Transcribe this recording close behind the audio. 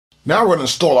Now we're going to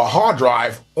install a hard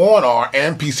drive on our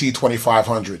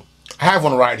MPC2500. I have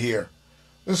one right here.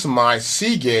 This is my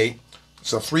Seagate.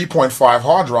 It's a 3.5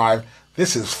 hard drive.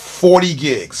 This is 40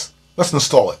 gigs. Let's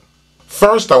install it.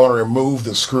 First, I want to remove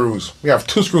the screws. We have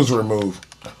two screws to remove.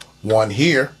 One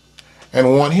here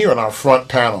and one here on our front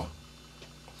panel.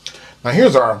 Now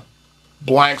here's our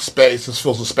blank space. This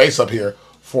fills the space up here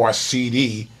for our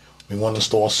CD. We want to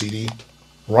install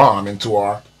CD-ROM into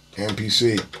our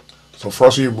MPC. So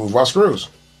first we remove our screws.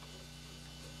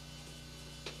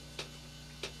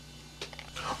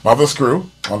 Mother screw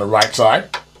on the right side.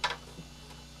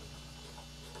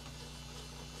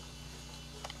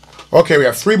 Okay, we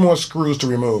have three more screws to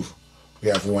remove. We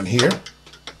have one here,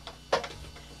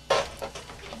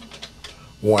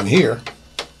 one here,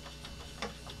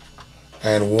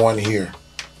 and one here.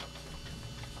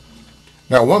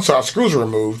 Now once our screws are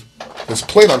removed, this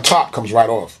plate on top comes right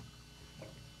off.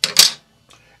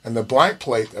 And the blank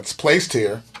plate that's placed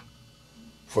here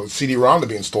for the CD-ROM to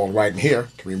be installed right in here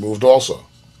can be removed also.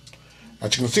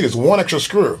 As you can see, there's one extra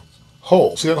screw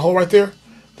hole. See that hole right there?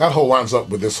 That hole lines up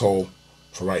with this hole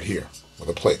for right here where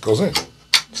the plate goes in.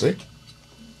 See?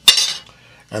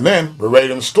 And then we're ready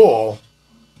to install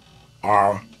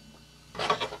our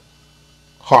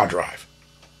hard drive.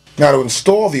 Now to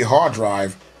install the hard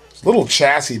drive, there's a little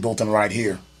chassis built in right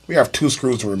here. We have two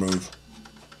screws to remove.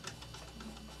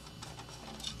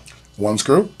 One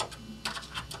screw,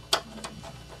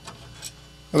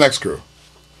 the next screw.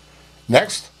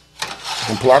 Next, we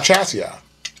can pull our chassis out,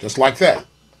 just like that.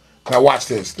 Now watch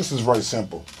this. This is very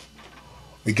simple.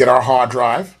 We get our hard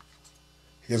drive.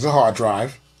 Here's a hard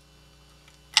drive.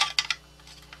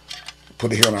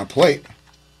 Put it here on our plate.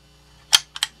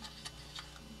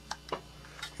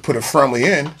 Put it firmly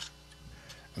in,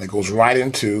 and it goes right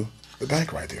into the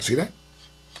bank right there. See that?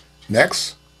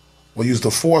 Next, we'll use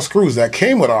the four screws that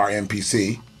came with our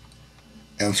MPC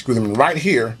and screw them right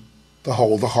here to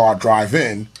hold the hard drive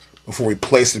in before we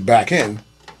place it back in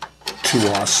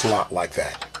to our slot like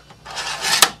that.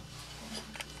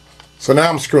 So now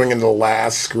I'm screwing in the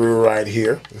last screw right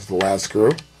here. This is the last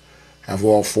screw. Have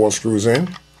all four screws in.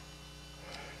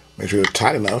 Make sure they're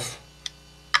tight enough.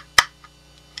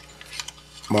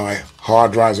 My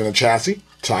hard drive's in the chassis,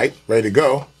 tight, ready to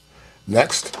go.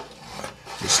 Next,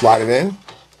 you slide it in.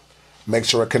 Make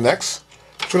sure it connects.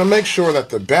 Just going to make sure that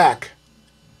the back,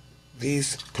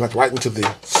 these connect right into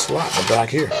the slot in the back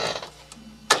here.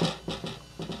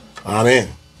 I'm in.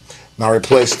 Now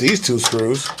replace these two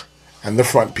screws and the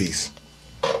front piece.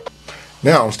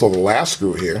 Now install the last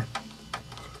screw here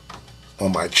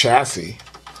on my chassis.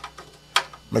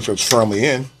 Make sure it's firmly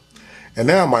in. And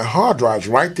now my hard drive's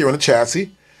right there in the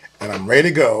chassis and I'm ready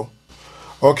to go.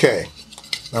 Okay,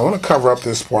 now I want to cover up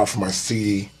this part for my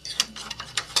CD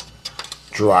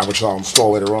drive, which I'll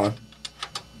install later on.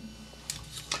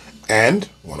 And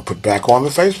I want to put back on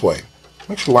the faceplate.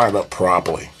 Make sure you line it up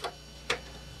properly.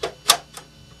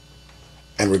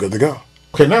 And we're good to go.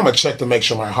 Okay, now I'm going to check to make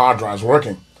sure my hard drive's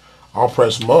working. I'll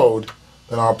press mode,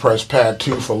 then I'll press pad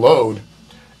 2 for load.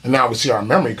 And now we see our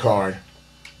memory card.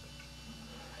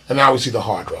 And now we see the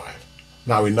hard drive.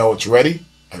 Now we know it's ready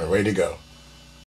and we're ready to go.